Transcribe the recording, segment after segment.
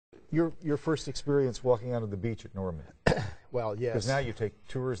Your first experience walking onto the beach at Normandy. Well, yes. Because now you take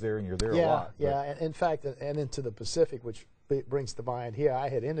tours there and you're there yeah, a lot. Yeah, and in fact, and into the Pacific, which brings to mind here, I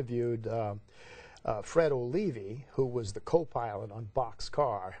had interviewed Fred O'Leary, who was the co-pilot on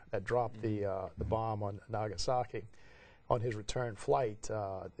Boxcar that dropped the bomb on Nagasaki. On his return flight,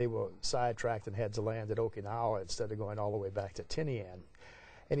 they were sidetracked and had to land at Okinawa instead of going all the way back to Tinian.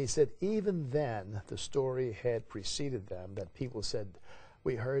 And he said even then the story had preceded them, that people said,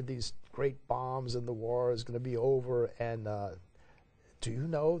 we heard these great bombs and the war is going to be over, and do you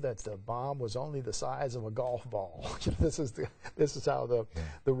know that the bomb was only the size of a golf ball? This is how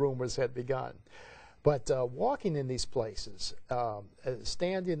the rumors had begun. But walking in these places,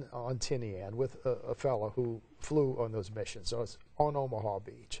 standing on Tinian with a fellow who flew on those missions, so it's on Omaha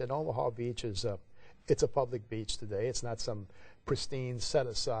Beach. And Omaha Beach is it's a public beach today. It's not some pristine set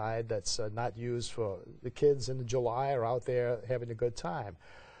aside that's not used for the kids in July are out there having a good time.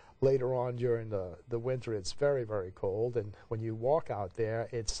 Later on during the winter, it's very, very cold, and when you walk out there,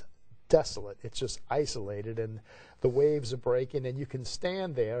 it's desolate. It's just isolated, and the waves are breaking, and you can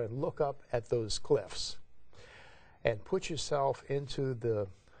stand there and look up at those cliffs and put yourself into the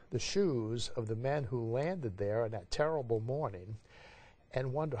shoes of the men who landed there on that terrible morning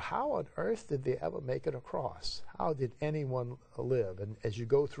and wonder, how on earth did they ever make it across? How did anyone live? And as you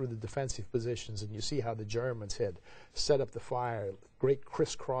go through the defensive positions and you see how the Germans had set up the fire, great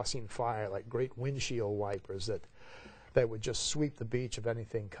crisscrossing fire, like great windshield wipers that would just sweep the beach of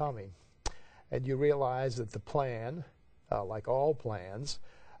anything coming. And you realize that the plan, like all plans,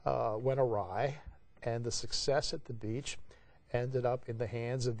 went awry, and the success at the beach ended up in the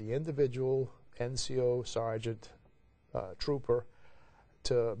hands of the individual NCO sergeant trooper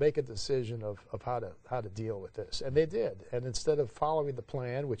to make a decision of how to deal with this. And they did. And instead of following the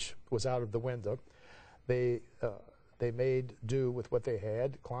plan, which was out of the window, they made do with what they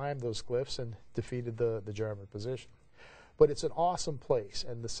had, climbed those cliffs, and defeated the German position. But it's an awesome place,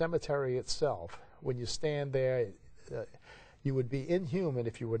 and the cemetery itself, when you stand there, you would be inhuman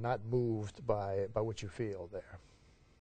if you were not moved by what you feel there.